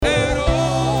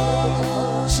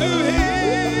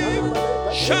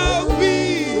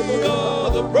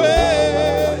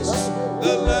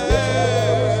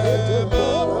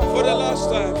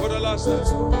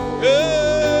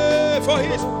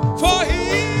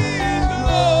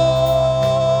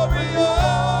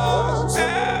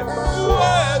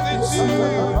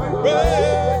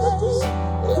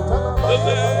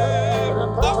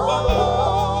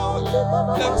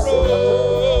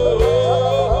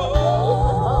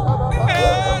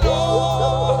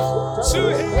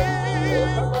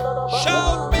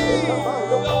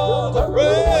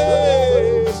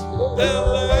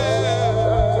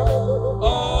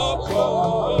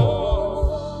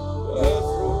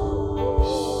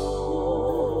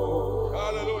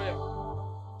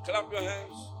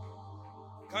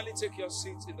Kindly take your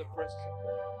seats in the presence of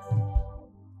God.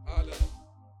 Hallelujah.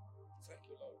 Thank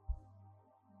you, Lord.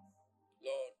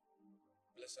 Lord,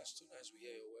 bless us tonight as we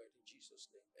hear your word in Jesus'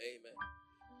 name. Amen.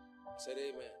 I said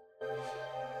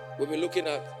amen. We've been looking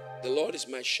at the Lord is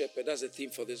my shepherd. That's the theme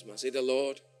for this month. Say, the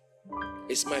Lord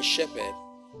is my shepherd.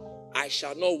 I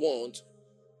shall not want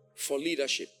for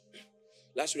leadership.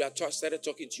 Last week I started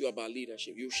talking to you about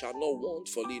leadership. You shall not want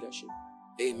for leadership.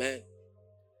 Amen.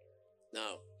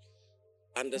 Now,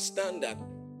 understand that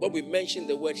when we mention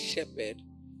the word shepherd,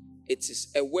 it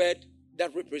is a word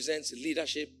that represents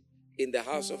leadership in the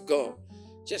house of God.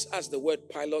 Just as the word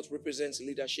pilot represents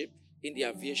leadership in the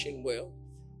aviation world,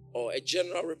 or a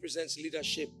general represents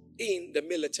leadership in the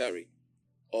military,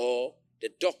 or the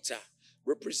doctor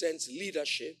represents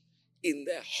leadership in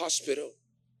the hospital.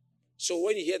 So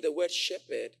when you hear the word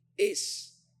shepherd,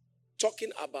 it's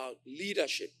talking about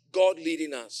leadership, God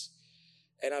leading us.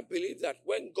 And I believe that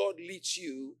when God leads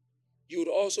you, you would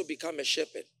also become a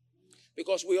shepherd.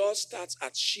 Because we all start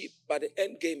as sheep, but the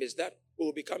end game is that we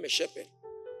will become a shepherd.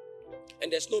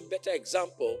 And there's no better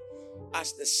example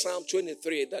as the Psalm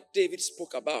 23 that David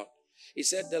spoke about. He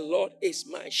said, the Lord is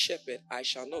my shepherd, I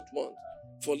shall not want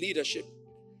for leadership.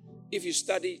 If you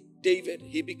study David,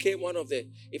 he became one of the,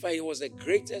 in fact, he was the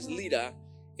greatest leader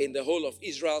in the whole of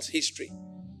Israel's history.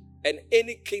 And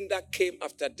any king that came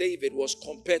after David was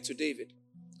compared to David.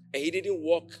 And he didn't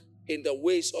walk in the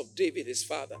ways of David, his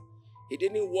father. He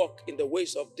didn't walk in the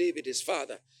ways of David, his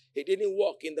father. He didn't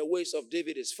walk in the ways of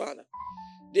David, his father.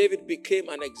 David became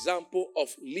an example of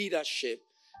leadership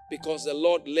because the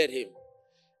Lord led him.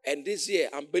 And this year,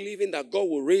 I'm believing that God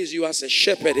will raise you as a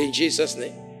shepherd in Jesus'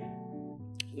 name.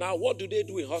 Now, what do they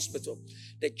do in hospital?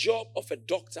 The job of a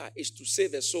doctor is to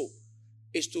save a soul,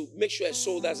 is to make sure a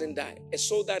soul doesn't die. A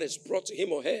soul that is brought to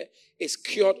him or her is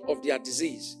cured of their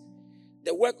disease.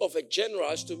 The work of a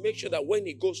general is to make sure that when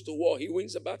he goes to war, he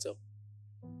wins the battle.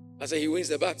 I say he wins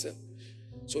the battle.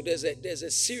 So there's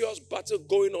a serious battle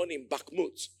going on in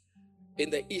Bakhmut, in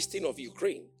the eastern of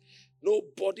Ukraine.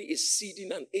 Nobody is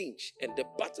ceding an inch, and the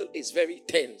battle is very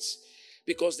tense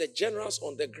because the generals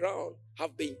on the ground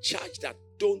have been charged that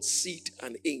don't cede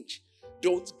an inch,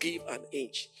 don't give an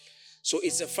inch. So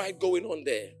it's a fight going on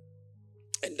there,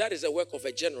 and that is the work of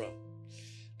a general.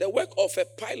 The work of a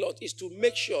pilot is to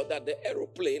make sure that the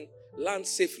aeroplane lands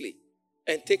safely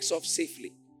and takes off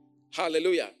safely.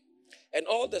 Hallelujah. And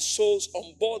all the souls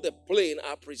on board the plane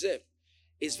are preserved.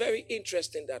 It's very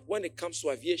interesting that when it comes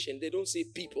to aviation, they don't say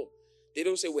people. They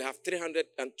don't say we have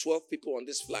 312 people on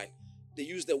this flight. They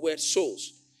use the word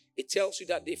souls. It tells you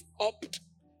that they've upped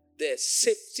the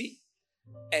safety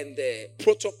and the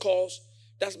protocols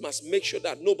that must make sure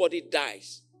that nobody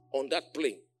dies on that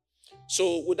plane.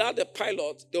 So without the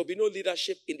pilot, there will be no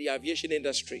leadership in the aviation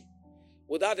industry.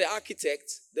 Without the architect,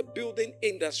 the building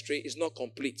industry is not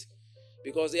complete.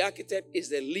 Because the architect is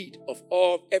the lead of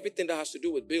everything that has to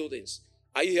do with buildings.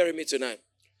 Are you hearing me tonight?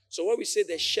 So when we say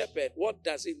the shepherd, what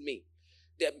does it mean?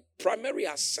 The primary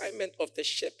assignment of the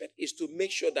shepherd is to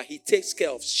make sure that he takes care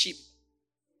of sheep.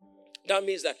 That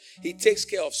means that he takes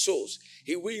care of souls.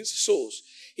 He wins souls.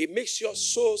 He makes sure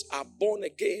souls are born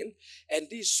again and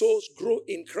these souls grow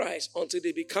in Christ until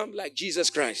they become like Jesus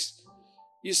Christ.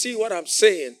 You see what I'm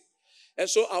saying? And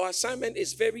so our assignment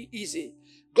is very easy.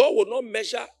 God will not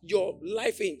measure your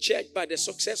life in church by the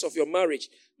success of your marriage,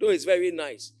 though it's very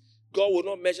nice. God will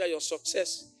not measure your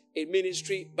success in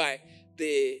ministry by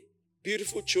the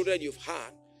beautiful children you've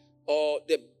had or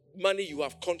the money you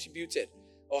have contributed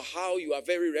or how you are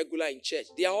very regular in church.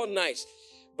 They are all nice.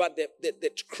 But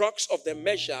the crux of the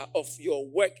measure of your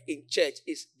work in church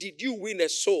is, did you win a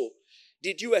soul?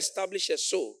 Did you establish a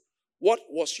soul? What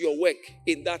was your work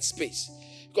in that space?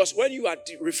 Because when you are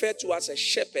referred to as a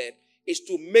shepherd, is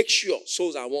to make sure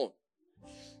souls are won.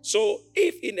 So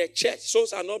if in a church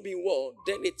souls are not being won,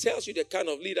 then it tells you the kind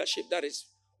of leadership that is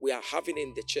we are having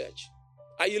in the church.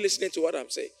 Are you listening to what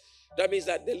I'm saying? That means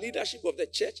that the leadership of the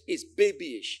church is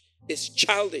babyish, is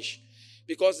childish,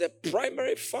 because the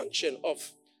primary function of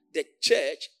the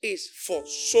church is for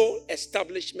soul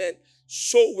establishment,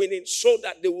 soul winning, so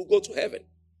that they will go to heaven.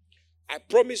 I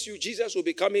promise you, Jesus will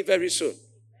be coming very soon.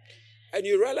 And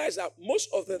you realize that most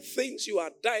of the things you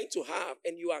are dying to have,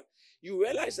 and you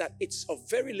realize that it's of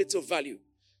very little value.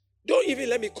 Don't even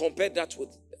let me compare that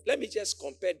with, let me just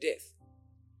compare death.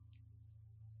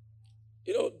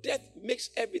 You know, death makes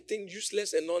everything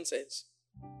useless and nonsense.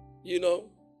 You know,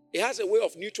 it has a way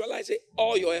of neutralizing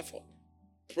all your effort.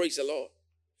 Praise the Lord.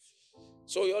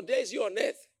 So your days here on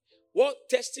earth, what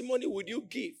testimony would you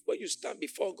give when you stand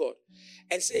before God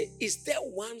and say, is there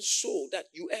one soul that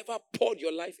you ever poured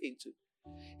your life into?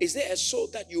 Is there a soul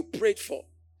that you prayed for?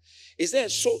 Is there a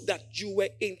soul that you were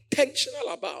intentional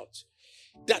about?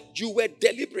 That you were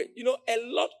deliberate? You know, a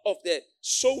lot of the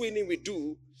soul winning we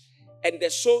do and the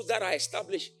souls that are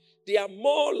established, they are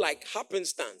more like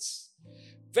happenstance.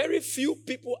 Very few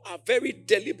people are very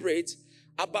deliberate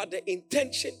about the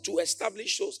intention to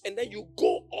establish souls, and then you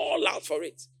go all out for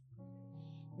it.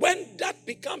 When that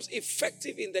becomes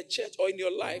effective in the church or in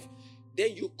your life,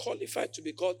 then you qualify to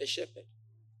be called a shepherd.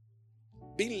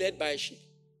 Being led by a sheep.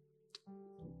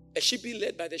 A sheep being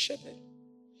led by the shepherd.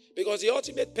 Because the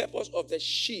ultimate purpose of the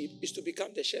sheep is to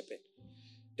become the shepherd.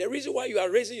 The reason why you are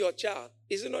raising your child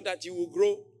is not that you will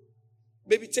grow,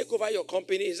 maybe take over your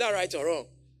company. Is that right or wrong?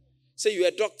 Say you're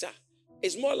a doctor.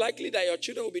 It's more likely that your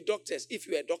children will be doctors if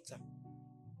you're a doctor.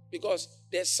 Because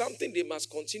there's something they must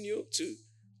continue to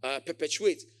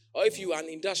perpetuate. Or if you are an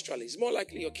industrialist, it's more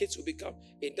likely your kids will become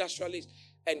industrialists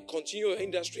and continue your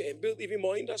industry and build even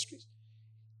more industries.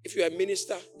 If you're a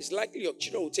minister, it's likely your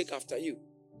children will take after you.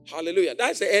 Hallelujah.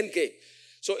 That's the end game.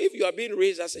 So if you are being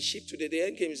raised as a sheep today, the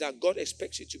end game is that God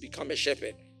expects you to become a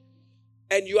shepherd.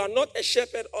 And you are not a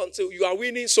shepherd until you are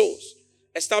winning souls,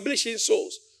 establishing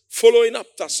souls, following up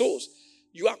the souls.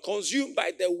 You are consumed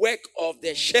by the work of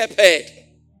the shepherd.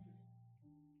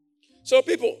 So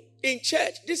people, in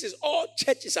church, this is all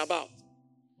church is about.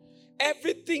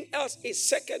 Everything else is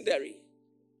secondary.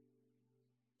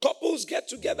 Couples get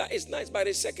together is nice, but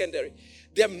it's secondary.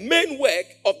 The main work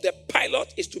of the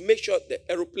pilot is to make sure the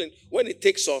aeroplane, when it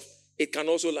takes off, it can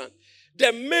also land.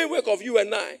 The main work of you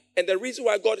and I, and the reason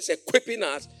why God is equipping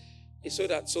us, is so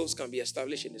that souls can be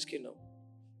established in His kingdom.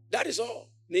 That is all.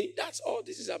 That's all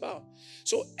this is about.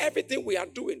 So everything we are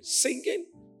doing, singing,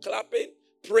 clapping,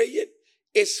 praying,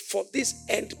 is for this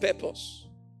end purpose.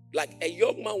 Like a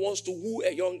young man wants to woo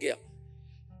a young girl.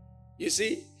 You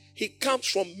see, he comes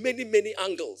from many, many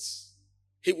angles.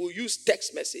 He will use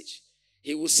text message.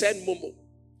 He will send Momo.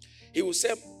 He will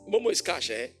send, Momo is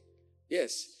cash, eh?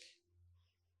 Yes.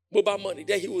 Mobile money.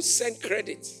 Then he will send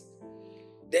credit.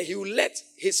 Then he will let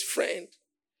his friend,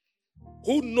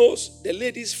 who knows the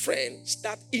lady's friend,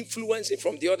 start influencing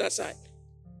from the other side.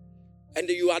 And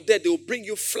then you are there, they will bring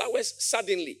you flowers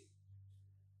suddenly.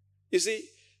 You see,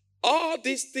 all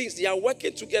these things, they are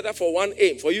working together for one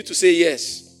aim, for you to say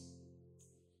yes.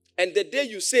 And the day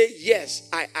you say, yes,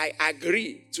 I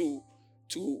agree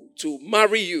to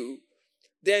marry you,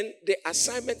 then the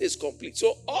assignment is complete.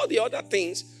 So all the other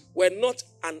things were not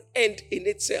an end in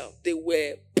itself. They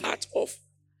were part of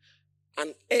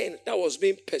an end that was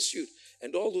being pursued.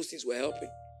 And all those things were helping.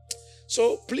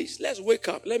 So please, let's wake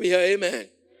up. Let me hear amen.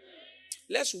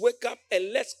 Let's wake up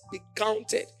and let's be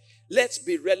counted. Let's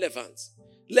be relevant.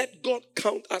 Let God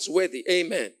count us worthy.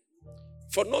 Amen.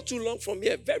 For not too long from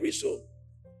here, very soon,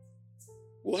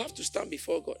 we'll have to stand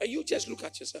before God. And you just look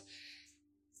at yourself.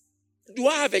 Do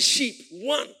I have a sheep?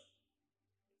 One.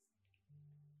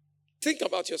 Think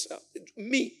about yourself.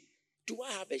 Me. Do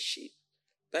I have a sheep?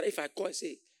 That if I call and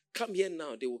say, come here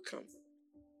now, they will come.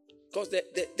 Because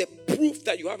the proof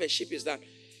that you have a sheep is that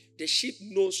the sheep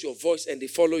knows your voice and they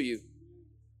follow you.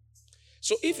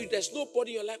 So if there's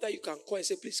nobody in your life that you can call and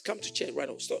say, please come to church right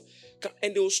now, stop.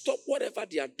 And they will stop whatever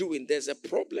they are doing. There's a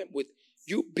problem with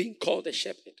you being called a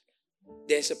shepherd.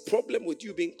 There's a problem with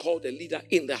you being called a leader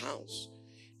in the house.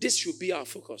 This should be our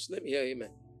focus. Let me hear amen.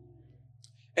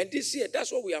 And this year,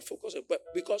 that's what we are focused on. But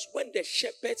because when the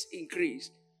shepherds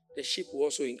increase, the sheep will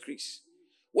also increase.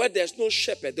 Where there's no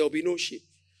shepherd, there will be no sheep.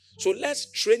 So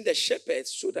let's train the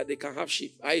shepherds so that they can have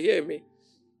sheep. I hear me.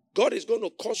 God is going to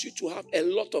cause you to have a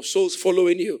lot of souls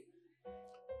following you.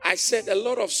 I said a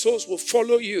lot of souls will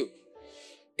follow you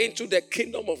into the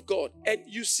kingdom of God. And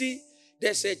you see,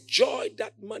 there's a joy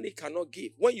that money cannot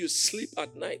give. When you sleep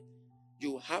at night,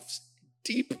 you have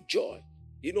deep joy.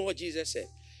 You know what Jesus said?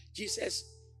 Jesus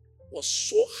was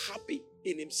so happy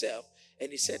in himself.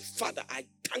 And he said, Father, I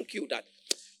thank you that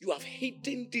you have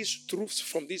hidden these truths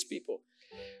from these people.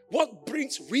 What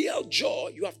brings real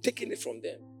joy, you have taken it from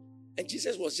them. And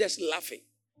Jesus was just laughing.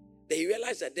 Then he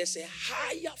realized that there's a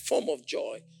higher form of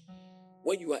joy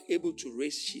when you are able to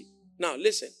raise sheep. Now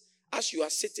listen, as you are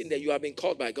sitting there, you have been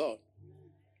called by God.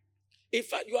 In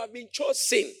fact, you have been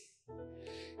chosen.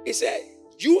 He said,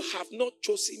 you have not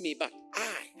chosen me, but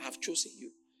I have chosen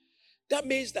you. That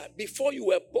means that before you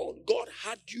were born, God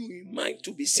had you in mind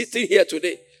to be sitting here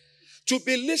today. To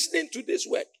be listening to this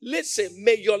word. Listen,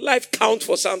 may your life count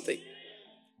for something.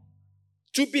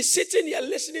 To be sitting here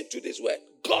listening to this word.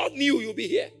 God knew you'll be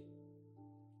here.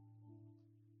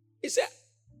 He said,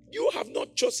 you have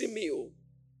not chosen me. Oh.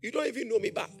 You don't even know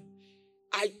me, but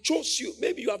I chose you.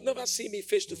 Maybe you have never seen me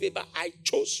face to face, but I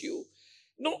chose you.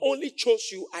 Not only chose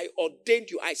you, I ordained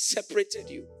you. I separated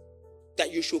you.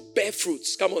 that you should bear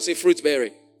fruits. Come on, say fruit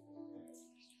bearing.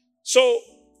 So,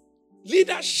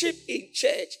 leadership in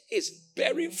church is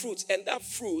bearing fruits, and that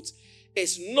fruit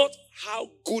is not how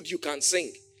good you can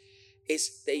sing.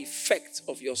 It's the effect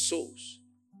of your souls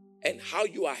and how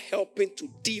you are helping to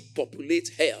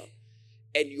depopulate hell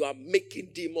and you are making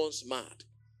demons mad.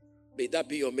 May that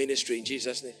be your ministry in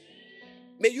Jesus' name.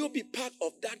 May you be part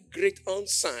of that great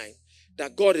unsign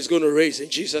that God is going to raise in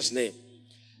Jesus' name.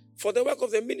 For the work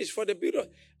of the ministry, for the builder,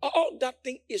 all that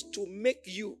thing is to make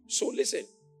you. So listen,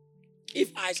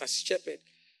 if I as a shepherd,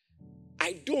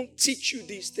 I don't teach you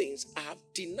these things, I have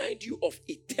denied you of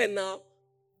eternal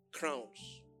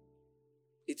crowns.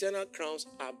 Eternal crowns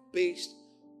are based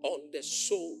on the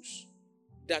souls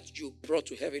that you brought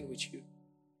to heaven with you.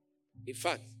 In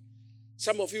fact,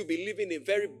 some of you will be living in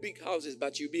very big houses,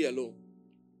 but you'll be alone.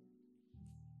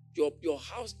 Your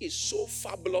house is so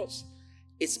fabulous.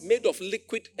 It's made of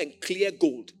liquid and clear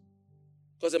gold.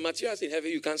 Because the materials in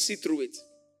heaven, you can see through it.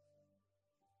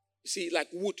 You see, like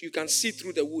wood, you can see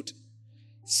through the wood.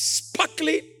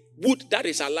 Sparkly wood that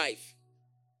is alive.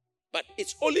 But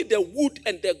it's only the wood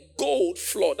and the gold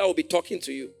floor that will be talking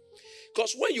to you.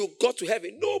 Because when you got to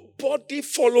heaven, nobody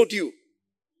followed you.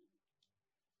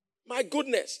 My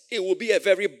goodness, it will be a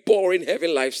very boring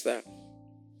heaven lifestyle.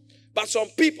 But some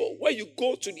people, when you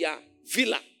go to their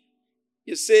villa,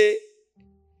 you say,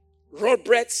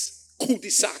 Robert's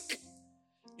cul-de-sac.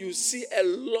 You see a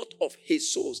lot of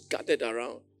his souls gathered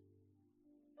around.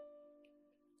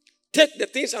 Take the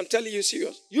things I'm telling you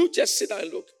serious. You just sit down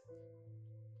and look.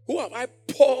 Who have I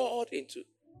poured into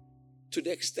to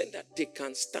the extent that they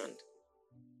can stand?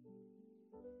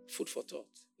 Food for thought.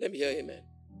 Let me hear amen.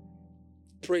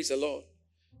 Praise the Lord.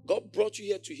 God brought you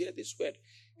here to hear this word.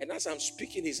 And as I'm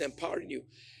speaking, He's empowering you.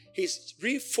 He's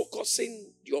refocusing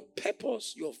your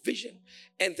purpose, your vision,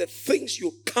 and the things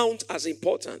you count as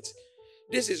important.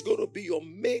 This is going to be your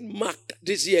main mark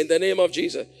this year in the name of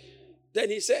Jesus. Then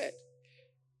He said,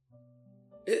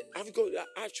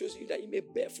 I've chosen you that you may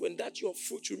bear fruit, and that your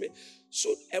fruit remain.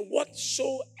 So, and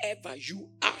whatsoever you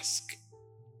ask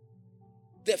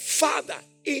the Father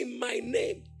in my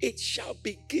name, it shall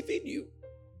be given you.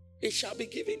 It shall be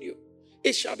given you.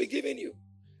 It shall be given you.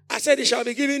 I said it shall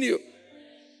be given you.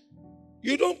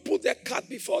 You don't put the cart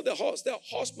before the horse. The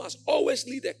horse must always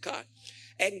lead the cart.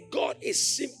 And God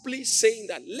is simply saying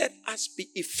that let us be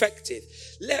effective.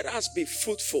 Let us be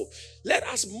fruitful. Let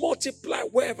us multiply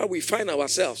wherever we find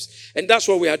ourselves. And that's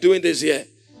what we are doing this year.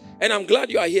 And I'm glad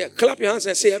you are here. Clap your hands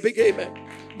and say a big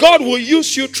amen. God will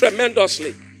use you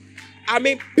tremendously. I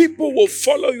mean, people will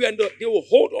follow you and they will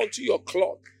hold on to your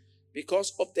cloth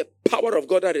because of the power of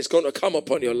God that is going to come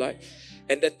upon your life.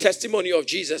 And the testimony of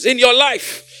Jesus in your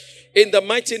life. In the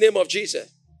mighty name of Jesus.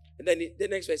 And then the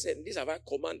next verse said, this have I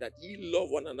command that ye love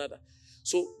one another.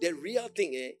 So the real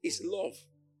thing is love.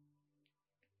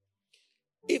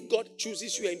 If God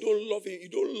chooses you and you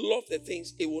don't love the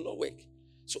things, it will not work.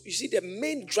 So you see, the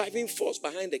main driving force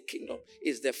behind the kingdom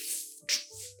is the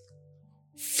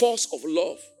force of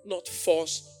love, not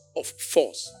force of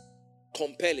force.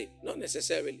 Compelling, not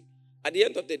necessarily. At the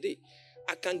end of the day,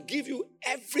 I can give you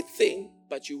everything,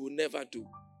 but you will never do.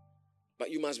 But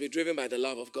you must be driven by the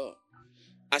love of God.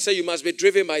 I say you must be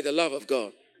driven by the love of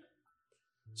God.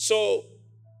 So,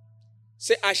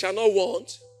 say, I shall not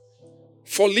want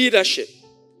for leadership.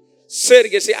 Say it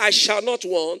again. Say, I shall not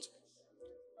want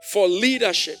for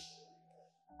leadership.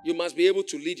 You must be able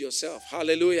to lead yourself.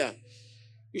 Hallelujah.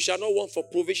 You shall not want for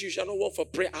provision. You shall not want for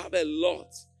prayer. I have a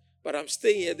lot. But I'm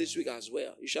staying here this week as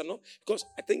well. You shall not. Because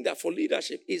I think that for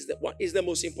leadership is the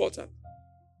most important.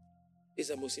 Is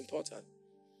the most important.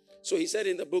 So he said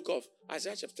in the book of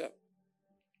Isaiah chapter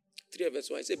 3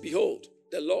 verse 1, he said, behold,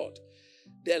 the Lord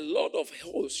of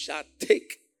hosts shall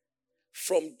take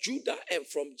from Judah and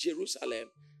from Jerusalem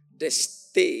the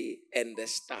stay and the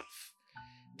staff,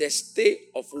 the stay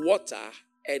of water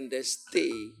and the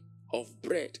stay of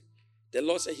bread. The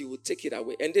Lord said He would take it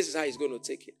away. And this is how He's going to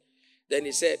take it. Then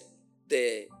He said,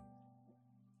 the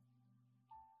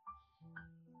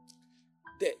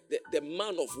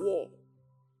man of war,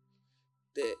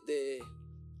 he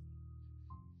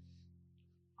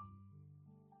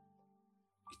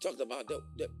talked about the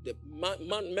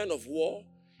man of war.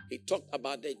 He talked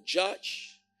about the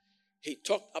judge. He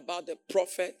talked about the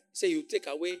prophet. Say you take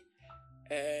away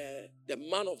the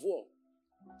man of war.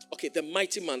 Okay, the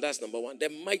mighty man, that's number one. The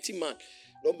mighty man.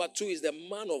 Number two is the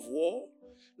man of war.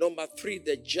 Number three,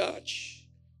 the judge.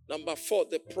 Number four,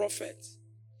 the prophet.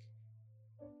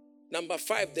 Number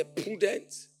five, the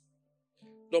prudent.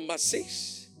 Number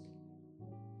six,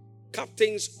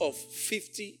 captains of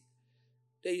 50.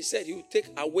 Then he said he would take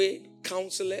away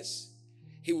counselors.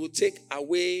 He will take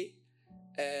away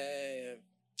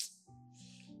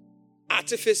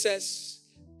artificers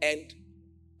and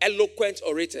eloquent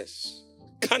orators.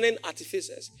 Cunning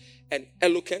artificers and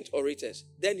eloquent orators.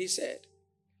 Then he said,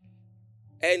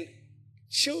 and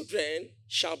children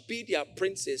shall be their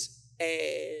princes,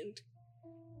 and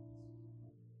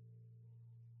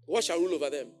what shall rule over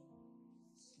them?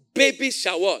 Babies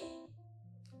shall what?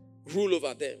 Rule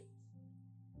over them.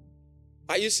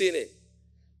 Are you seeing it?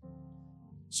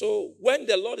 So when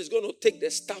the Lord is going to take the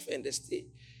staff and the state,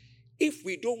 if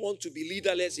we don't want to be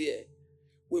leaderless here,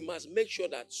 we must make sure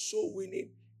that soul winning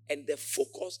and the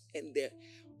focus and the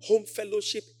home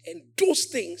fellowship and those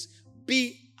things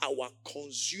be our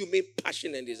consuming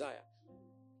passion and desire.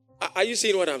 Are you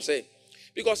seeing what I'm saying?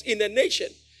 Because in a nation,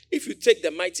 if you take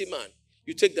the mighty man,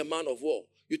 you take the man of war,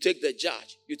 you take the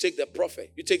judge, you take the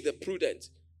prophet, you take the prudent,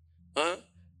 and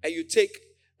you take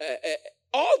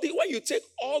when you take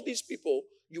all these people,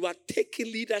 you are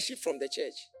taking leadership from the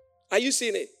church. Are you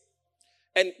seeing it?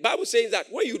 And Bible says that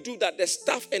when you do that, the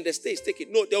staff and the state is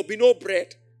taken. No, there will be no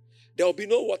bread. There will be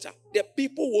no water. The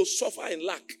people will suffer in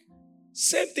lack.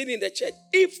 Same thing in the church.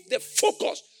 If the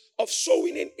focus of soul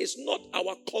winning is not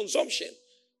our consumption,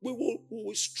 we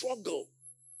will struggle.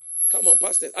 Come on,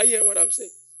 pastors. Are you hearing what I'm saying?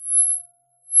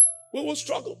 We will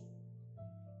struggle.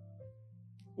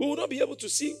 We will not be able to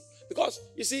see. Because,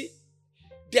 you see,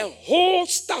 the whole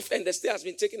staff and the state has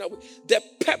been taken away. The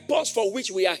purpose for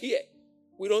which we are here,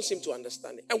 we don't seem to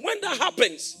understand it. And when that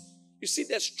happens, you see,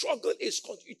 the struggle is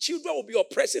continued. Children will be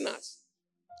oppressing us.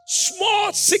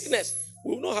 Small sickness,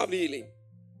 we will not have healing.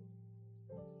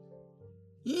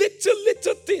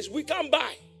 Little things we can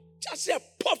buy. Just a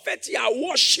poverty, I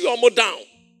wash your more down.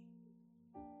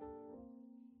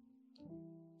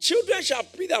 Children shall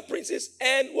be their princes,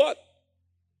 and what?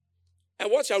 And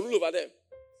what shall rule over them?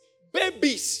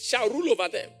 Babies shall rule over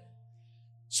them.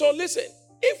 So listen,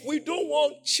 if we don't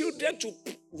want children to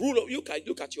rule over you, can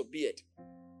look at your beard.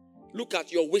 Look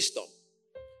at your wisdom.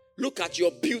 Look at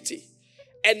your beauty.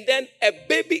 And then a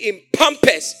baby in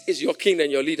Pampers is your king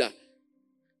and your leader.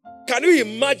 Can you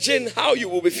imagine how you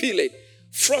will be feeling?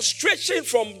 Frustration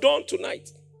from dawn to night.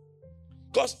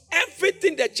 Because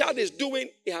everything the child is doing,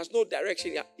 he has no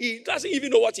direction. He doesn't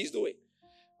even know what he's doing.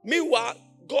 Meanwhile,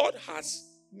 God has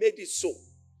made it so.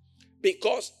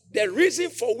 Because the reason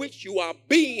for which you are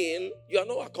being, you are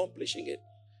not accomplishing it.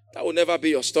 That will never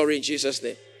be your story in Jesus'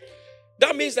 name.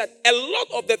 That means that a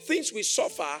lot of the things we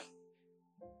suffer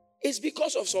is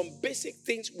because of some basic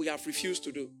things we have refused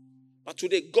to do. But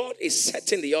today, God is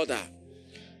setting the order.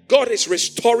 God is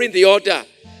restoring the order.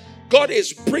 God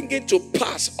is bringing to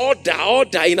pass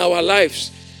order in our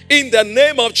lives. In the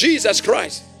name of Jesus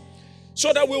Christ.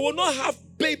 So that we will not have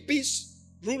babies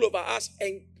rule over us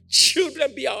and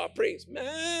children be our praise.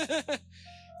 Man,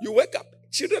 you wake up,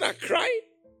 children are crying.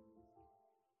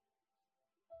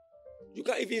 You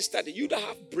can't even study. You don't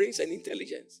have brains and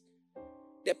intelligence.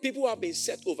 The people who have been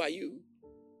set over you,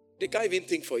 they can't even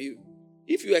think for you.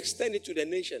 If you extend it to the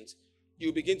nations,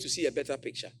 you begin to see a better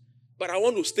picture. But I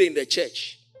want to stay in the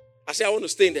church. I say I want to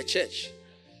stay in the church.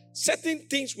 Certain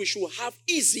things we should have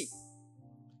easy.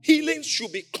 Healing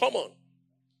should be common.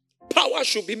 Power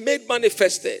should be made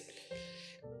manifested.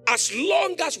 As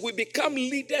long as we become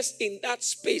leaders in that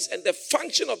space, and the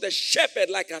function of the shepherd,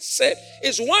 like I said,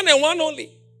 is one and one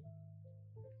only.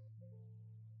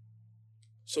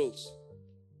 Souls.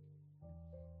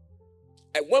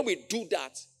 And when we do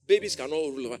that, babies cannot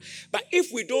rule over. But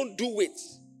if we don't do it,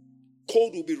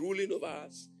 cold will be ruling over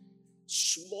us.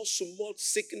 Small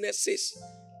sicknesses.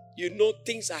 You know,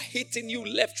 things are hitting you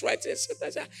left, right, and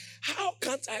center. How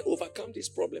can't I overcome this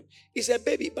problem? It's a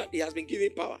baby, but he has been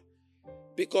given power.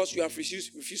 Because you have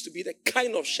refused to be the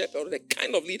kind of shepherd or the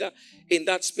kind of leader in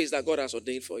that space that God has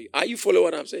ordained for you. Are you following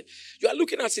what I'm saying? You are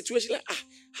looking at a situation like,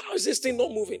 how is this thing not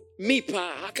moving? Me,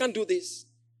 I can't do this.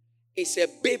 It's a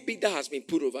baby that has been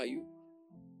put over you.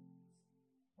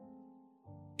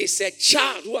 It's a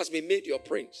child who has been made your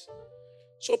prince.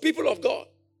 So people of God,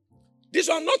 this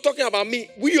one I'm not talking about me.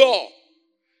 We all.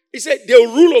 He said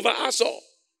they'll rule over us all.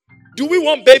 Do we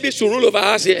want babies to rule over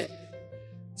us here?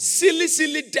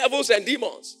 Silly devils and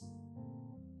demons.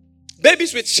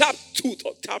 Babies with sharp tooth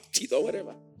or sharp teeth or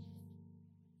whatever.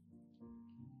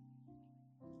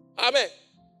 Amen.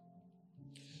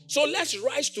 So let's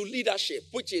rise to leadership,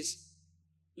 which is,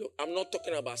 look, I'm not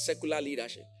talking about secular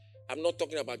leadership. I'm not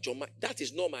talking about John Maxwell. That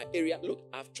is not my area. Look,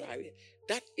 I've tried it.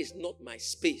 That is not my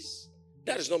space.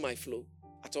 That is not my flow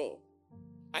at all.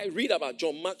 I read about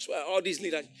John Maxwell, all these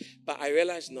leaders, but I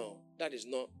realize, no, that is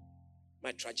not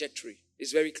my trajectory.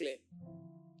 It's very clear.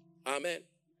 Amen.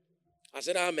 I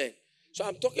said amen. So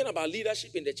I'm talking about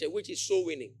leadership in the church, which is soul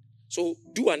winning. So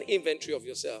do an inventory of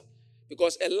yourself.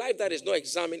 Because a life that is not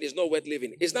examined is not worth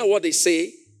living. Isn't that what they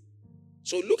say?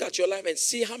 So look at your life and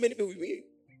see how many people you've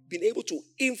been able to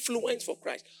influence for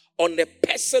Christ on a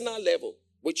personal level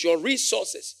with your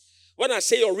resources. When I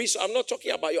say your resources, I'm not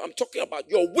talking about you. I'm talking about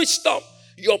your wisdom,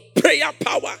 your prayer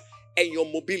power, and your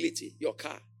mobility, your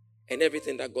car, and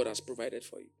everything that God has provided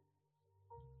for you.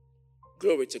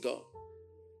 Glory to God.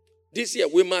 This year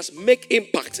we must make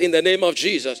impact in the name of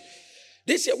Jesus.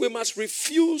 This year we must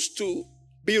refuse to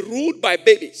be ruled by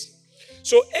babies.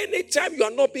 So anytime you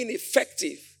are not being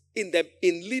effective in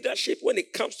leadership when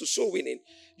it comes to soul winning,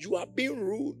 you are being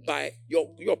ruled by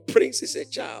your prince is a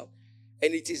child.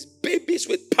 And it is babies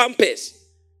with pampers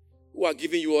who are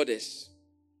giving you orders.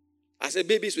 I said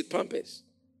babies with pampers.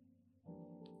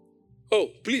 Oh,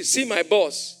 please see my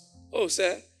boss. Oh,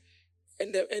 sir.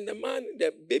 And the man,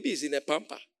 the baby is in a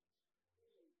pamper.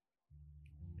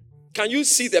 Can you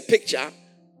see the picture?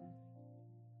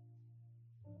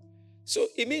 So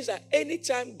it means that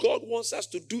anytime God wants us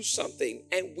to do something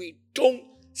and we don't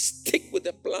stick with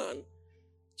the plan,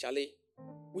 Charlie,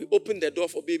 we open the door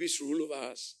for babies to rule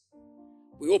over us.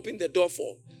 We open the door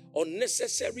for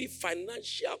unnecessary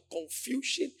financial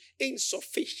confusion,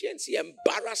 insufficiency,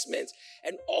 embarrassment,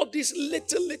 and all these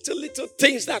little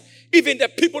things that even the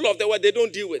people of the world, they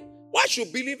don't deal with. Why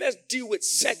should believers deal with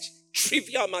such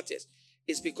trivial matters?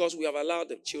 It's because we have allowed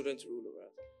the children to rule over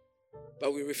us.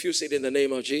 But we refuse it in the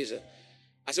name of Jesus.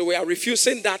 I said we are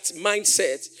refusing that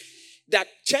mindset that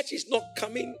church is not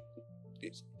coming.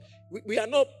 We are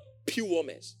not pew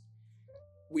warmers.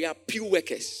 We are pew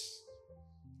workers.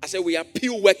 I said we are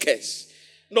pew workers,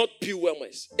 not pew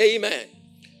warmers. Amen.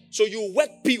 So you work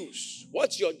pews.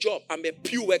 What's your job? I'm a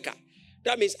pew worker.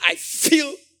 That means I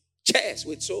fill chairs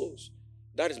with souls.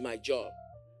 That is my job.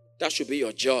 That should be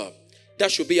your job.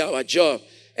 That should be our job.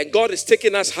 And God is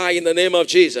taking us high in the name of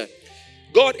Jesus.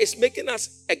 God is making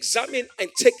us examine and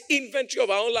take inventory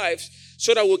of our own lives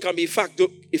so that we can be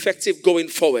effective going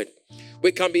forward.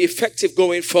 We can be effective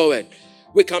going forward.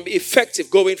 We can be effective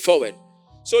going forward.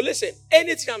 So listen,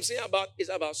 anything I'm saying about is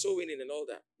about soul winning and all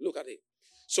that. Look at it.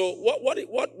 So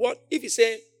what if you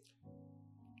say,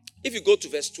 if you go to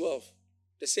verse 12,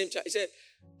 the same chapter, he said,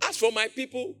 as for my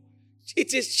people,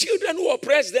 it is children who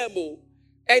oppress them,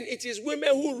 and it is women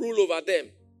who rule over them.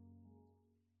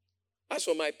 As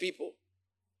for my people,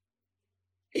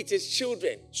 it is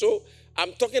children. So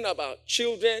I'm talking about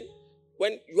children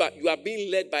when you are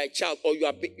being led by a child, or you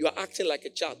are acting like a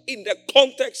child in the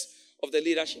context of the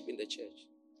leadership in the church,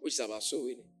 which is about soul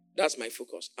winning. That's my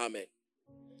focus. Amen.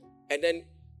 And then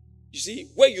you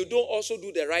see, when you don't also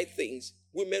do the right things,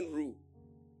 women rule.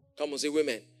 Come on, say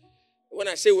women. When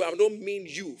I say I don't mean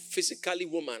you physically,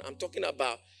 woman. I'm talking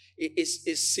about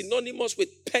it's synonymous with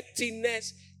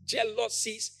pettiness,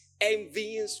 jealousies,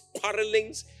 envyings,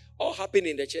 quarrelings, all happen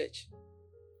in the church.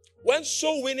 When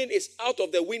soul winning is out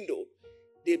of the window,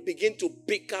 they begin to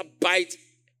bicker, bite,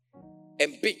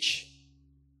 and bitch.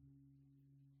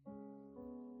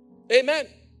 Amen.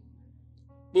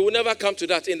 We will never come to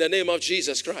that in the name of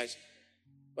Jesus Christ.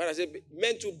 But I say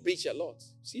men too bitch a lot.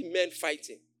 See men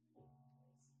fighting.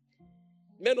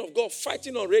 Men of God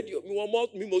fighting on radio.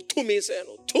 Me more two me say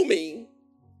no two me.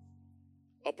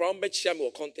 Or probably share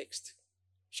me context.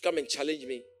 She come and challenge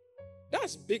me.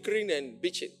 That's bickering and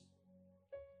bitching.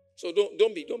 So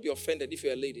don't be offended if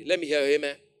you're a lady. Let me hear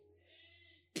amen.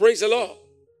 Praise the Lord.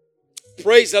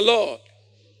 Praise the Lord.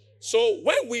 So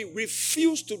when we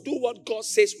refuse to do what God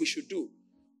says we should do,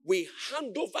 we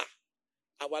hand over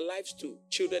our lives to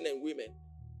children and women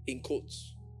in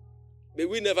quotes. May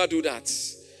we never do that.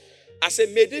 I said,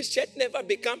 may this church never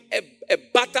become a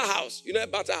barter house. You know a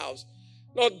barter house?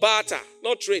 Not barter,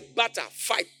 not trade, barter,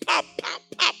 fight, pa, pa,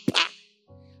 pa, pa.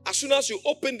 As soon as you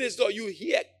open this door, you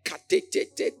hear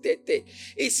ka-te-te-te-te-te.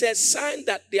 It's a sign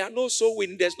that there are no soul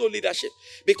winning, there's no leadership.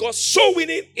 Because soul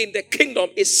winning in the kingdom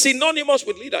is synonymous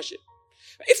with leadership.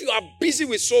 If you are busy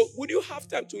with soul, would you have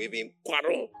time to even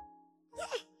quarrel?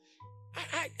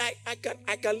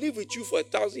 I can live with you for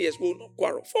 1,000 years, we will not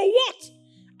quarrel. For what?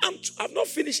 I've not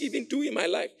finished even doing my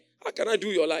life. How can I do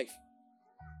your life?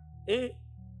 I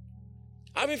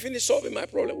haven't finished solving my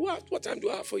problem. What time do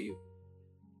I have for you?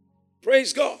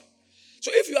 Praise God.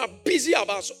 So if you are busy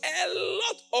about a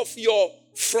lot of your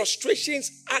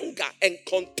frustrations, anger, and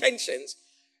contentions,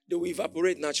 they will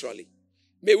evaporate naturally.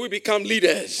 May we become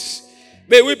leaders.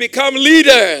 May we become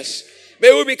leaders.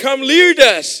 May we become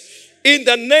leaders in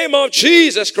the name of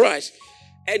Jesus Christ.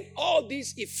 And all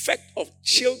these effect of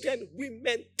children,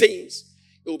 women, things,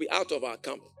 it will be out of our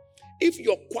camp. If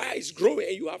your choir is growing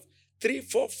and you have 3,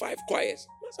 4, 5 choirs,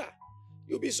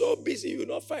 You'll be so busy, you'll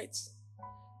not fight.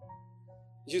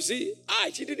 You see,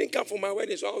 she didn't come for my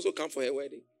wedding, so I also come for her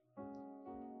wedding.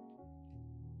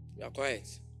 You are quiet.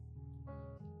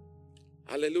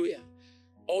 Hallelujah.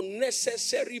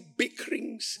 Unnecessary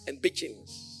bickerings and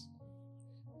bitchings.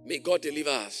 May God deliver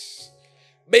us.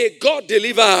 May God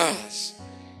deliver us.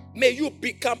 May you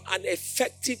become an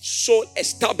effective soul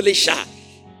establisher.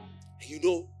 You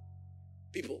know,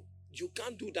 people, you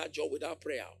can't do that job without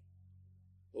prayer.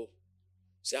 Oh,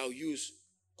 say I'll use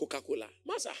Coca-Cola.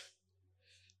 Master,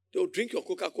 they'll drink your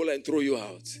Coca-Cola and throw you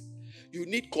out. You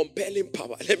need compelling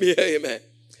power. Let me hear amen.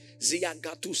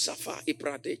 Ziyagatu Safa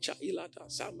Ipradecha Ilata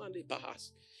Samani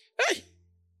Bahas. Hey,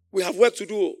 we have work to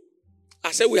do.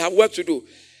 I said we have work to do.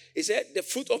 He said the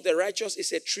fruit of the righteous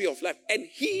is a tree of life. And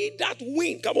he that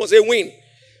win, come on, say win.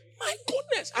 My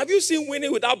goodness, have you seen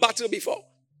winning without battle before?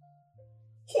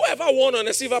 Whoever won on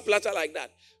a silver platter like that?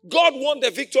 God won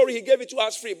the victory, he gave it to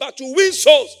us free. But to win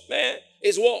souls, man,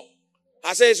 is war.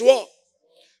 I say it's war.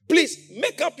 Please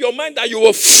make up your mind that you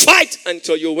will fight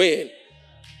until you win.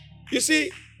 You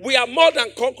see, we are more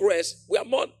than conquerors. We are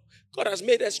more. God has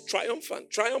made us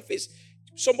triumphant. Triumph is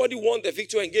somebody won the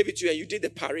victory and gave it to you and you did the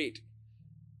parade.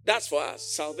 That's for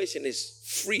us. Salvation is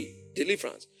free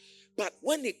deliverance. But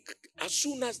as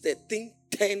soon as the thing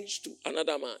turns to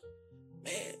another man,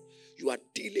 you are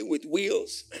dealing with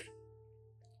wills.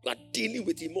 You are dealing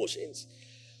with emotions.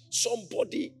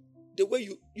 Somebody, the way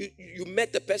you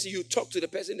met the person, you talked to the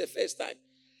person the first time,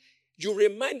 you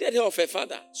reminded her of her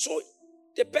father. So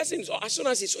the person, as soon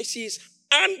as she is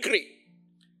angry.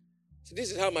 So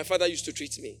this is how my father used to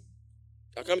treat me.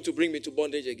 You are coming to bring me to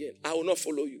bondage again. I will not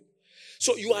follow you.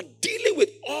 So you are dealing with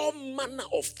all manner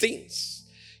of things.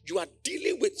 You are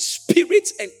dealing with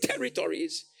spirits and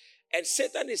territories. And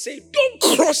Satan is saying,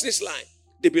 don't cross this line.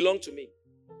 They belong to me.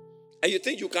 And you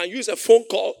think you can use a phone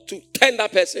call to turn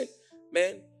that person?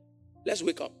 Man, let's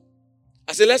wake up.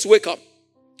 I said, let's wake up.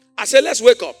 I said, let's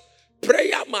wake up.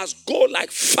 Prayer must go like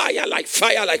fire, like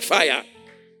fire, like fire.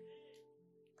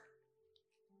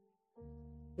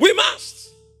 We must.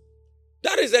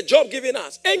 That is the job given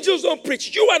us. Angels don't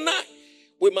preach. You and I,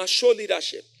 we must show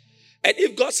leadership. And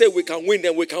if God says we can win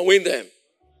them, we can win them.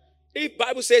 If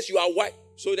Bible says you are wise,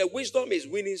 so the wisdom is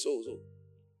winning souls.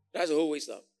 That's the whole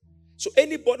wisdom. So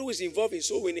anybody who is involved in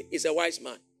soul winning is a wise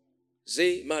man.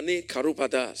 Zay mane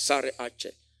karupada sare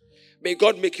ache. May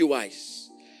God make you wise.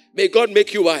 May God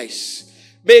make you wise.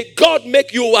 May God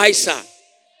make you wiser.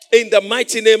 In the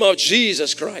mighty name of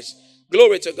Jesus Christ.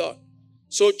 Glory to God.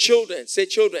 So children, say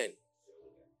children.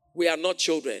 We are not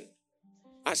children.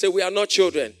 I say we are not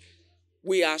children.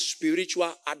 We are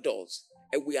spiritual adults.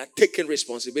 And we are taking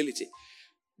responsibility.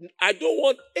 I don't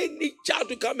want any child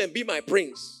to come and be my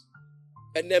prince.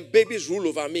 And then babies rule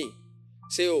over me.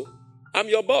 Say, oh, I'm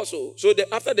your boss. Oh. So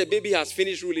after the baby has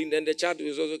finished ruling, then the child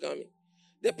is also coming.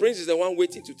 The prince is the one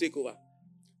waiting to take over.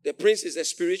 The prince is a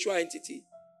spiritual entity.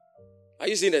 Are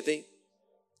you seeing the thing?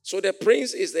 So the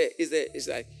prince is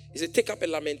a take up a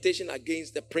lamentation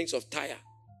against the prince of Tyre.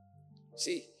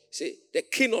 See, the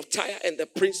king of Tyre and the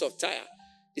prince of Tyre.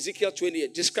 Ezekiel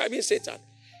 28, describing Satan.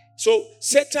 So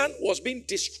Satan was being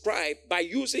described by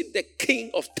using the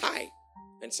king of Tyre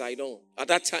and Sidon at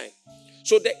that time.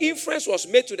 So the inference was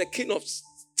made to the king of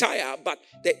Tyre, but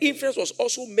the inference was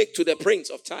also made to the prince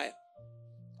of Tyre.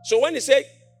 So when he said,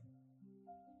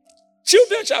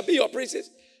 children shall be your princes,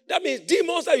 that means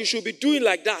demons that you should be doing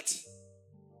like that.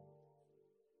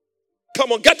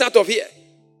 Come on, get out of here.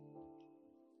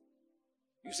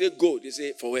 You say, go. They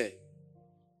say, for where?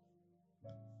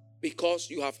 Because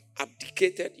you have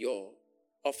abdicated your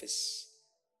office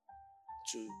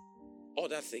to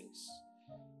other things.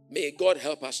 May God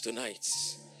help us tonight.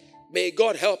 May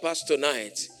God help us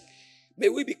tonight. May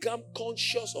we become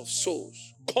conscious of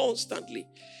souls constantly.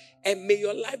 And may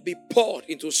your life be poured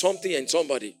into something and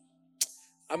somebody.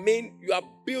 I mean, you are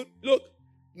built. Look,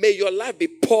 may your life be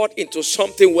poured into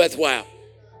something worthwhile.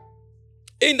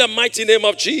 In the mighty name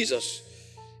of Jesus.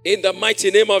 In the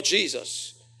mighty name of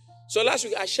Jesus. So last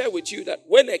week I shared with you that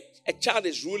when a child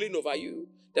is ruling over you,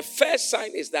 the first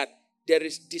sign is that there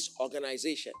is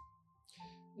disorganization.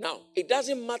 Now, it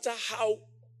doesn't matter how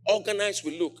organized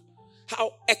we look,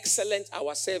 how excellent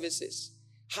our service is,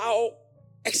 how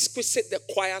exquisite the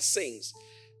choir sings,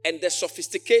 and the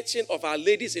sophistication of our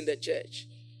ladies in the church,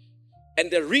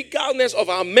 and the regalness of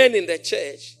our men in the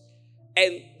church,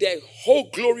 and the whole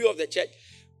glory of the church.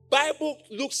 Bible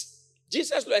looks,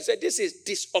 Jesus said, this is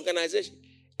disorganization.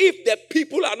 If the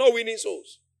people are not winning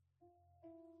souls.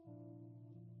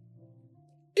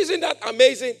 Isn't that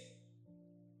amazing?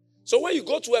 So when you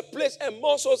go to a place and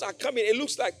more souls are coming, it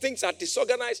looks like things are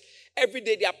disorganized. Every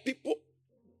day there are people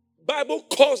Bible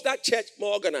calls that church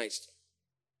more organized.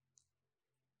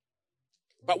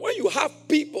 But when you have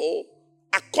people,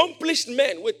 accomplished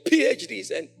men with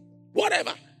PhDs and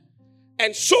whatever,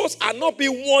 and souls are not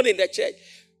being won in the church,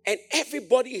 and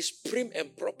everybody is prim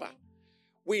and proper.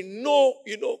 We know,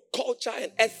 culture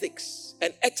and ethics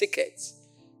and etiquettes,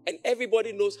 and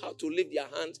everybody knows how to lift their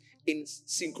hands in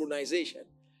synchronization,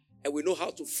 and we know how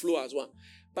to flow as one.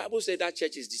 Bible said that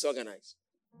church is disorganized.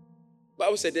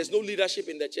 Bible said there's no leadership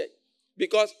in the church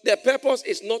because the purpose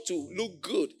is not to look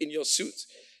good in your suit.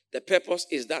 The purpose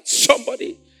is that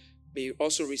somebody may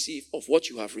also receive of what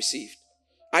you have received.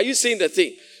 Are you seeing the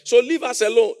thing? So leave us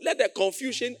alone. Let the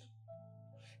confusion,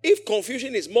 if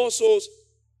confusion is more souls,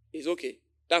 it's okay.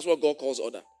 That's what God calls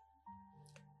order.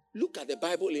 Look at the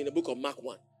Bible in the book of Mark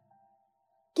 1.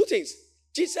 Good things.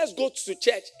 Jesus goes to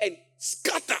church and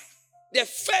scatter. The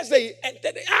first day he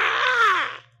entered,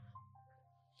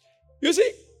 You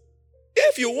see,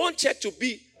 if you want church to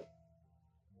be,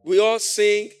 we all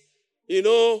sing,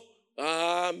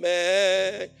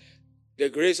 Amen. The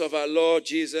grace of our Lord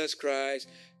Jesus Christ.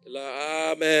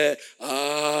 Amen.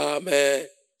 Amen.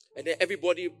 And then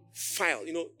everybody file.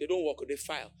 They don't walk, they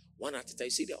file. One at a time.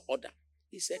 You see the order.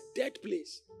 It's a dead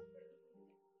place.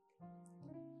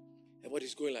 And what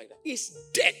is going like that?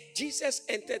 It's dead. Jesus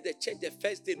entered the church the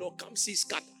first day. No, come see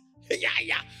scatter.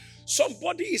 Yeah.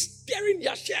 Somebody is tearing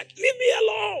their shirt. Leave me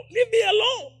alone. Leave me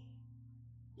alone.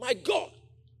 My God.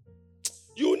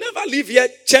 You will never leave here,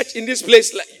 church, in this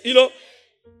place.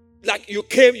 Like you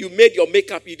came, you made your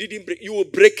makeup. You didn't break. You will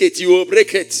break it. You will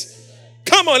break it.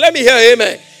 Come on, let me hear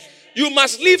amen. You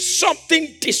must leave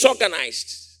something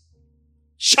disorganized.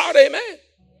 Shout amen.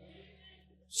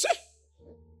 So,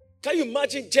 can you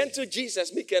imagine gentle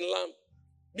Jesus, meek and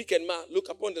mild, look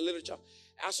upon the little child.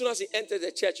 As soon as he entered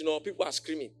the church, people are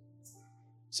screaming.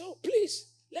 So please,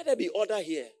 let there be order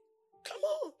here. Come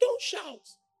on, don't shout.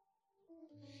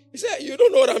 He said, you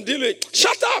don't know what I'm dealing with.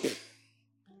 Shut up.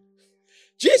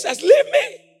 Jesus, leave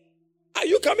me. Are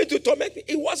you coming to torment me?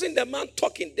 It wasn't the man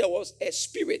talking. There was a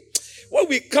spirit. When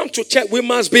we come to church, we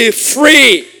must be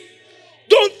free.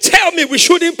 Don't tell me we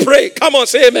shouldn't pray. Come on,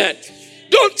 say amen.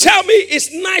 Don't tell me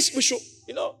it's nice we should,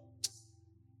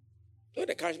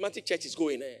 the charismatic church is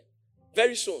going there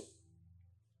very soon.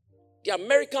 The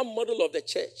American model of the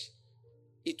church,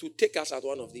 it will take us at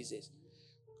one of these days.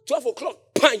 12 o'clock,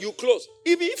 bang, you close.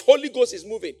 Even if Holy Ghost is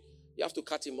moving, you have to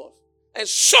cut him off. And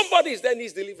somebody is there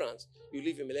needs deliverance. You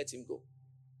leave him and let him go.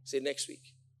 Say next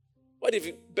week. What if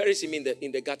he buries him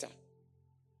in the gutter?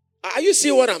 Are you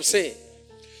seeing what I'm saying?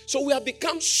 So we have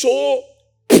become so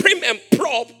prim and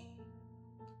prop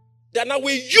that now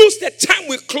we use the time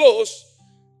we close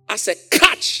as a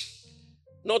catch.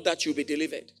 Not that you'll be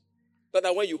delivered. But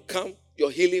that when you come,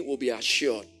 your healing will be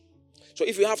assured. So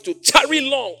if you have to tarry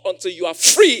long until you are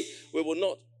free, we will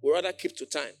not. We'll rather keep to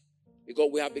time. Because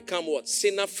we have become what?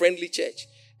 Sinner-friendly church.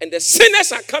 And the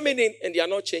sinners are coming in and they are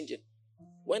not changing.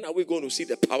 When are we going to see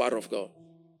the power of God?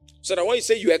 So that when you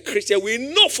say you are a Christian, we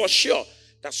know for sure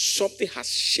that something has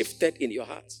shifted in your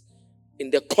heart. In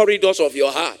the corridors of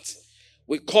your heart.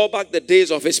 We call back the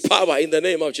days of his power in the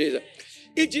name of Jesus.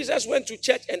 If Jesus went to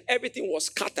church and everything was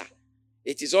scattered,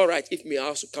 it is all right if me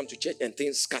also come to church and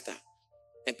things scatter.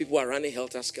 And people are running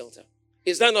helter-skelter.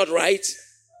 Is that not right?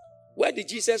 Where did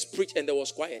Jesus preach and there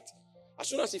was quiet? As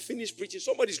soon as he finished preaching,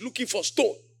 somebody's looking for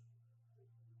stone.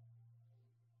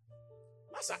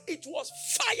 Master, it was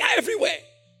fire everywhere.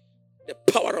 The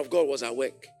power of God was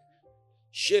awake.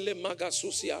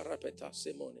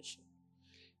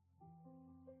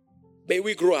 May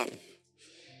we grow up.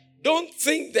 Don't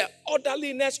think the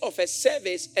orderliness of a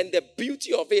service and the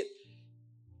beauty of it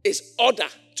is order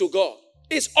to God.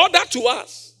 It's order to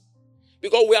us.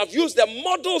 Because we have used the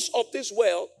models of this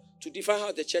world to define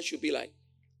how the church should be like.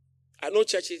 I know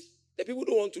churches, the people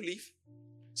don't want to leave.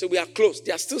 So we are closed.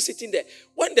 They are still sitting there.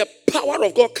 When the power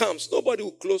of God comes, nobody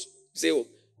will close, say, oh,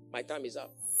 my time is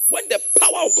up. When the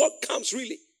power of God comes,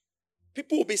 really,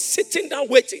 people will be sitting down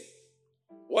waiting.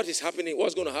 What is happening?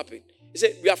 What's going to happen? He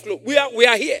said, we have closed. We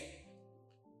are here.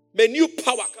 May new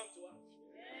power come to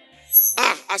us.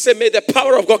 I said, may the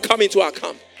power of God come into our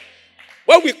camp.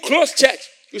 When we close church,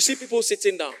 you see people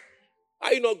sitting down.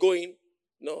 Are you not going?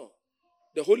 No.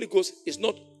 The Holy Ghost is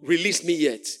not released me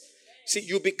yet. See,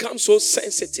 you become so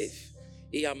sensitive.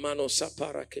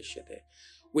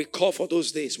 We call for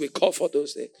those days. We call for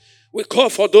those days. We call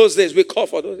for those days. We call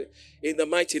for those days. In the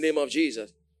mighty name of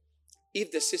Jesus.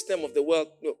 If the system of the world,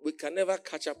 no, we can never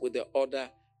catch up with the order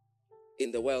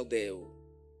in the world there.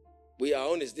 Our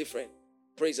own is different.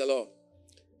 Praise the Lord.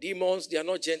 Demons, they are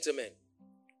not gentlemen.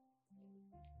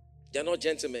 They are not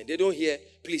gentlemen. They don't hear,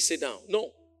 please sit down.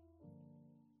 No.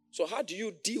 So how do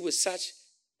you deal with such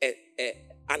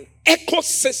an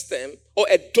ecosystem or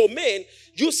a domain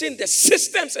using the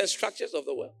systems and structures of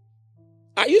the world?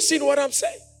 Are you seeing what I'm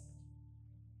saying?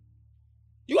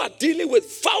 You are dealing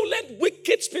with violent,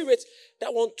 wicked spirits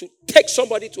that want to take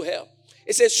somebody to hell.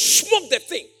 It says, smoke the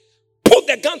thing. Put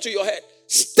the gun to your head.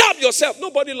 Stab yourself.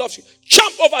 Nobody loves you.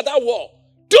 Jump over that wall.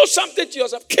 Do something to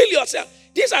yourself. Kill yourself.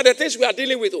 These are the things we are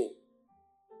dealing with. Oh.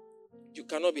 You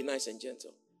cannot be nice and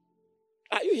gentle.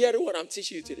 Are you hearing what I'm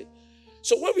teaching you today?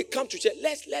 So when we come to church,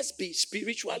 let's be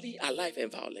spiritually alive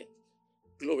and violent.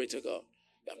 Glory to God.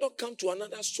 You have not come to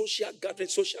another social gathering,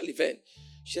 social event.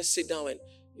 Just sit down and,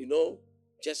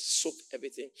 just soak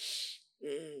everything.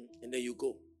 And then you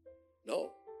go.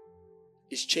 No.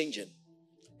 It's changing.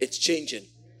 It's changing.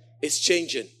 It's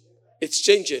changing. It's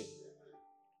changing.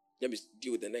 Let me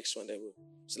deal with the next one.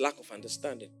 It's lack of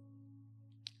understanding.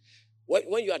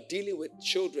 When you are dealing with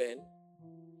children,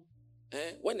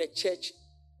 when a church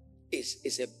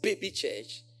is a baby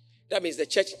church, that means the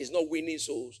church is not winning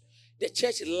souls. The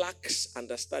church lacks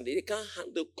understanding. They can't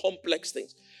handle complex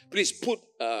things. Please put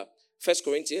 1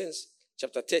 Corinthians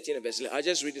chapter 13 and verse 11. I'll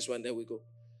just read this one, then we go.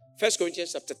 1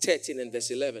 Corinthians chapter 13 and verse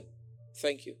 11.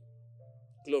 Thank you.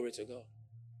 Glory to God.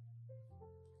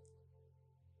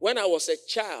 When I was a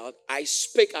child, I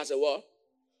spake as a what?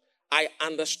 I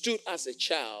understood as a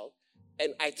child,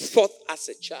 and I thought as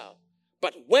a child.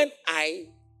 But when I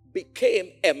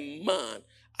became a man,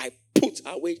 I put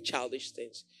away childish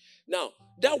things. Now,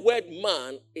 that word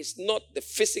man is not the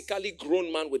physically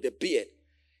grown man with a beard.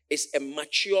 It's a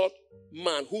matured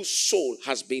man whose soul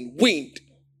has been weaned.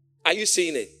 Are you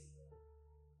seeing it?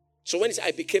 So when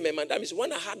I became a man, that means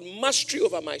when I had mastery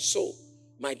over my soul,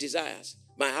 my desires,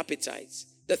 my appetites,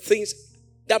 the things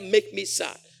that make me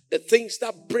sad, the things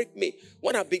that break me,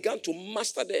 when I began to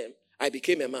master them, I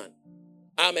became a man.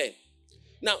 Amen.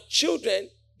 Now, children,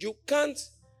 you can't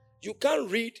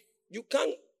read, you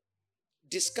can't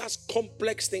discuss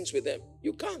complex things with them.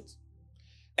 You can't.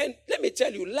 And let me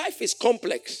tell you, life is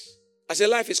complex. I say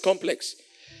life is complex.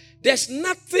 There's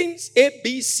nothing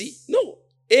ABC. No.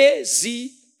 A,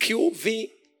 Z, Q,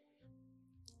 V.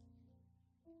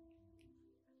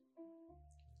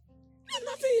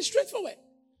 Nothing is straightforward.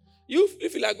 You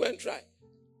feel like go and try.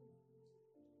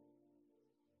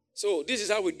 So this is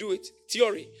how we do it.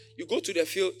 Theory. You go to the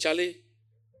field, Charlie,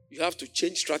 you have to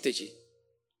change strategy.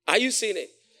 Are you seeing it?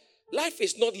 Life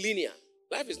is not linear.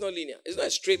 Life is not linear. It's not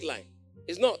a straight line.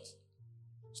 It's not.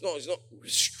 It's not a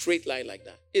straight line like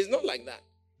that. It's not like that.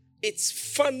 It's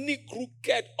funny,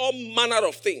 crooked, all manner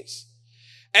of things.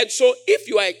 And so if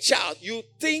you are a child, you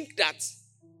think that,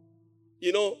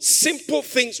 simple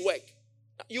things work.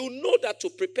 You know that to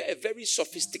prepare a very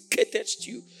sophisticated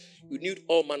stew, you need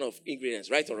all manner of ingredients,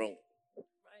 right or wrong?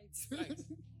 Right.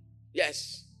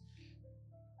 Yes.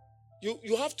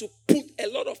 You have to put a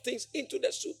lot of things into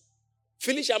the soup.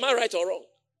 Finish, am I right or wrong?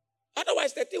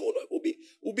 Otherwise, the thing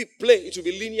will be plain. It will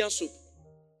be linear soup.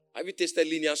 Have you tasted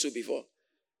linear soup before?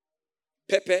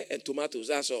 Pepper and tomatoes,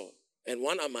 that's all. And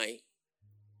one amine.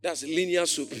 That's linear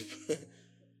soup.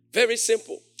 Very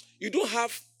simple.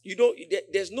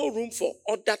 There's no room for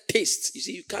other tastes. You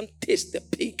see, you can't taste the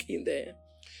pig in there.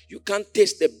 You can't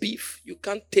taste the beef. You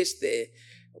can't taste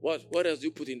what else do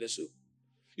you put in the soup?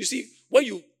 You see, when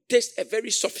you taste a very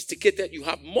sophisticated, you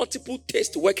have multiple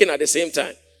tastes working at the same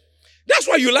time. That's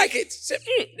why you like it. Say,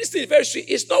 this thing is very sweet.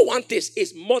 It's not one taste.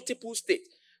 It's multiple states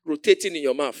rotating in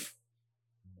your mouth.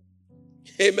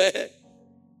 Amen.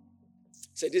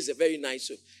 Say, this is a very nice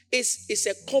soup. It's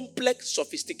a complex,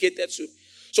 sophisticated soup.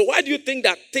 So why do you think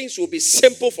that things will be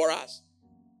simple for us?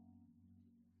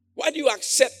 Why do you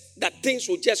accept that things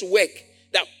will just work?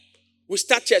 That we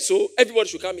start church, so everybody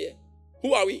should come here.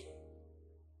 Who are we?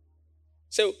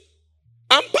 So,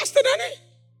 I'm Pastor Danny.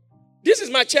 This is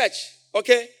my church.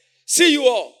 Okay? See you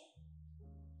all.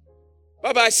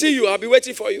 Bye-bye. See you. I'll be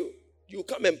waiting for you. You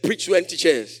come and preach to empty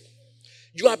chairs.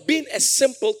 You are being a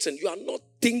simpleton. You are not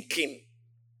thinking.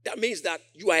 That means that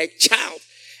you are a child.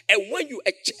 And when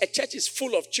a church is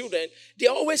full of children, they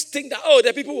always think that,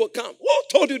 the people will come. Who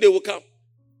told you they will come?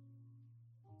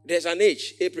 There's an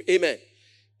age. Amen.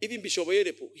 Even Bishop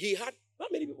Oyedepo, he had, how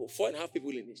many people? 4.5 people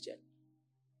in his church.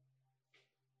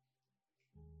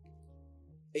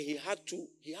 And he had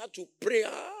to pray.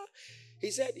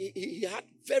 He said he had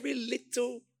very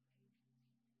little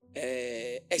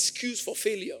excuse for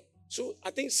failure. So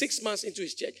I think 6 months into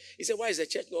his church, he said, why is the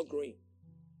church not growing?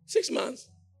 6 months.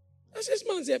 And 6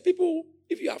 months there, people,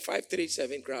 if you are 5, 3,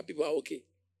 7 crowd, people are okay.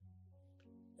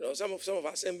 Some of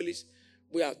our assemblies,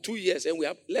 we are 2 years and we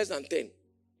have less than 10.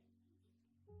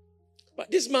 But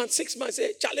this man, 6 months,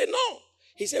 said, Charlie, no.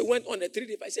 He said, went on a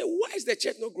 3-day fast. He said, why is the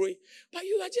church not growing? But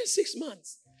you are just 6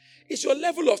 months. It's your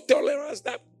level of tolerance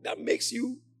that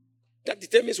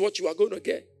determines what you are going to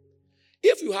get.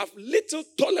 If you have little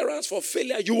tolerance for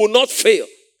failure, you will not fail.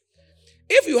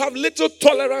 If you have little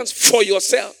tolerance for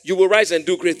yourself, you will rise and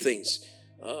do great things.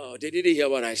 Oh, they didn't hear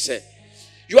what I said.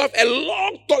 You have a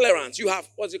long tolerance. You have,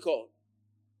 what's it called?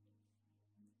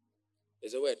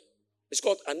 There's a word. It's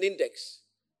called an index.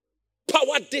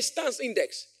 Power distance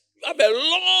index. You have a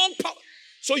long power.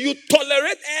 So you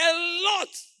tolerate a lot.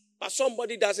 But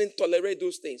somebody doesn't tolerate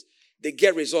those things. They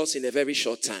get results in a very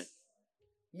short time.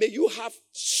 May you have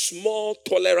small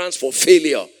tolerance for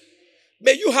failure.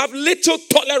 May you have little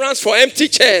tolerance for empty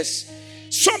chairs.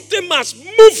 Something must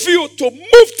move you to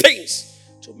move things,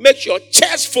 to make your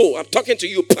chairs full. I'm talking to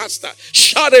you, pastor.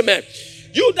 Shout amen.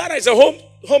 You that is a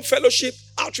home fellowship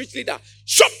outreach leader,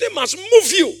 something must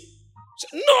move you.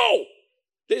 No,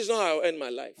 this is not how I end my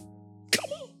life.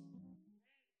 Come on.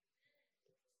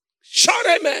 Shout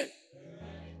amen.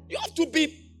 You have to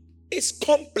be, it's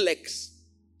complex.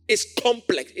 It's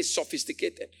complex. It's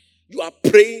sophisticated. You are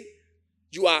praying.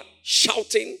 You are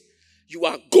shouting. You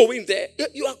are going there.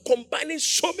 You are combining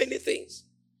so many things.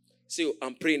 See,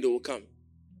 I'm praying they will come.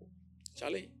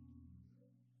 Charlie.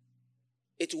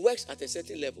 It works at a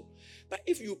certain level. But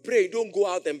if you pray, don't go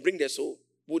out and bring the soul.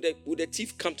 Would the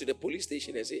thief come to the police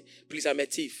station and say, please, I'm a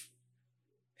thief.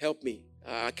 Help me.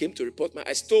 I came to report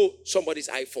I stole somebody's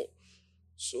iPhone.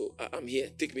 So I'm here.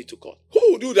 Take me to court.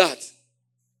 Who will do that?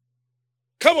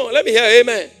 Come on, let me hear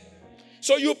amen.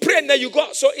 So you pray and then you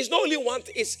go. So it's not only one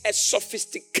thing, it's a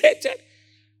sophisticated,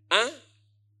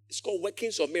 it's called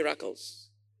workings of miracles.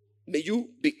 May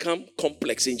you become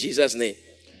complex in Jesus' name.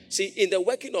 See, in the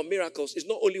working of miracles, it's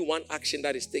not only one action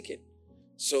that is taken.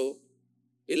 So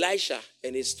Elisha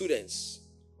and his students,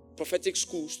 prophetic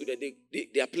school students,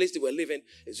 their place they were living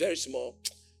is very small.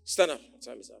 Stand up.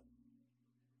 Time is up.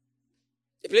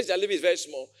 The place they are living is very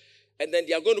small. And then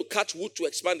they are going to cut wood to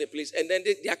expand the place. And then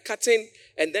they are cutting,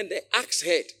 and then the axe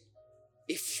head,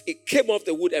 if it came off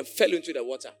the wood and fell into the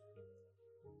water.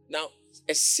 Now,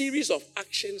 a series of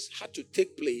actions had to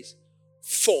take place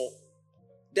for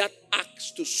that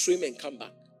axe to swim and come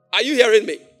back. Are you hearing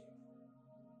me?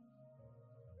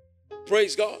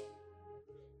 Praise God.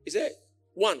 He said,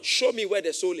 1, show me where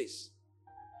the soul is.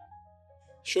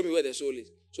 Show me where the soul is.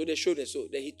 So they showed the soul.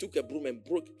 Then he took a broom and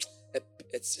broke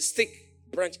a stick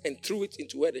branch and threw it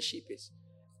into where the sheep is.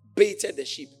 Baited the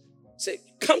sheep. Said,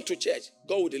 come to church.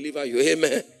 God will deliver you.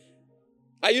 Amen.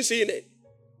 Are you seeing it?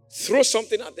 Throw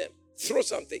something at them. Throw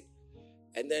something.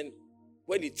 And then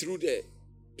when he threw the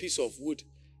piece of wood,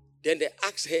 then the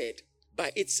axe head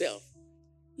by itself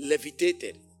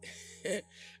levitated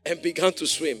and began to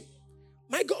swim.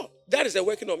 My God, that is the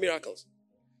working of miracles.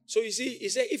 So you see, he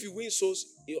said, if you win souls,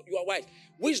 you are wise.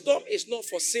 Wisdom is not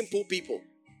for simple people.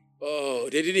 Oh,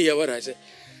 they didn't hear what I said.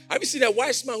 Have you seen a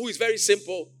wise man who is very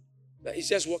simple? That he's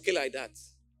just walking like that.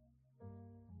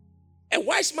 A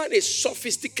wise man is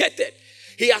sophisticated.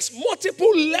 He has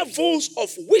multiple levels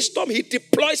of wisdom he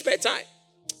deploys per time.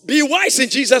 Be wise in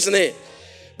Jesus' name.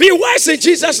 Be wise in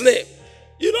Jesus' name.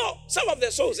 You know, some of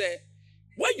the souls say,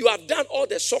 when you have done all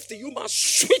the softy, you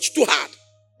must switch to hard.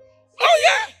 Oh,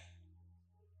 yeah.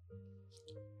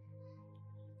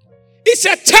 It's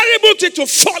a terrible thing to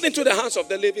fall into the hands of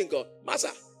the living God. Master.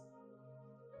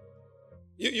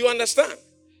 You understand?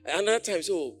 Another time,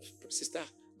 so, sister,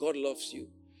 God loves you.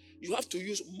 You have to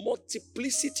use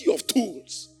multiplicity of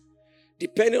tools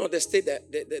depending on the state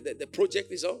that the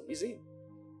project is on. Is it?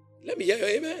 Let me hear you.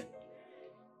 Amen.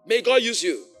 May God use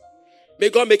you. May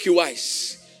God make you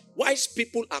wise. Wise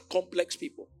people are complex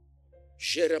people.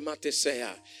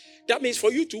 That means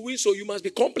for you to win, so you must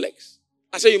be complex.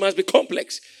 I say you must be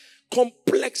complex.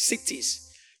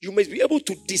 Complexities. You must be able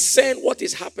to discern what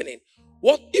is happening.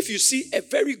 What if you see a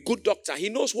very good doctor, he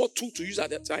knows what tool to use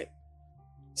at that time.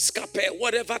 Scalpel,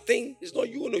 whatever thing. It's not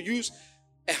you going to use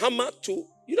a hammer to,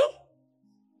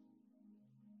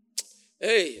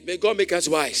 Hey, may God make us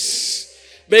wise.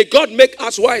 May God make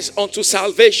us wise unto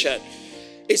salvation.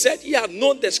 He said, he had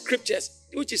known the scriptures,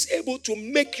 which is able to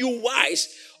make you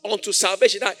wise unto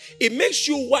salvation. That it makes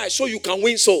you wise so you can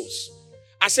win souls.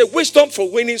 I say wisdom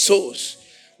for winning souls.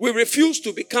 We refuse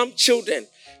to become children.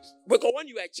 Because when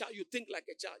you are a child, you think like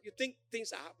a child. You think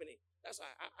things are happening. That's why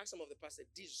I asked some of the pastors,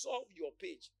 dissolve your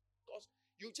page. Because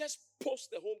you just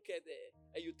post the home care there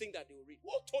and you think that they will read.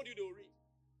 Who told you they will read?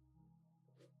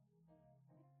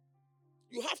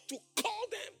 You have to call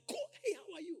them. Hey,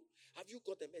 how are you? Have you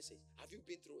got the message? Have you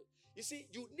been through it? You see,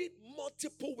 you need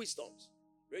multiple wisdoms.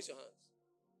 Raise your hands.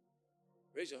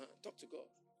 Raise your hand. Talk to God.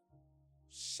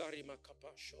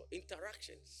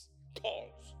 Interactions.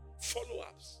 calls,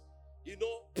 follow-ups,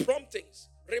 promptings,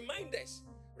 reminders.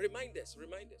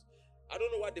 I don't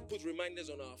know why they put reminders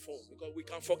on our phone, because we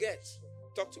can forget.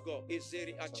 Talk to God. It's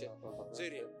Zeri Ache.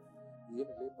 Zeri.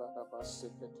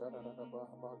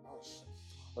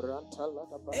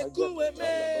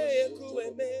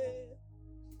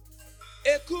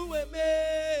 Ekueme.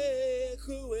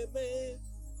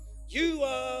 You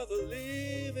are the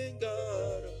living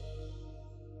God.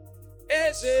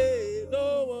 Eze,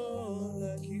 no one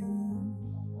like you.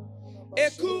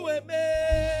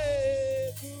 Ekueme.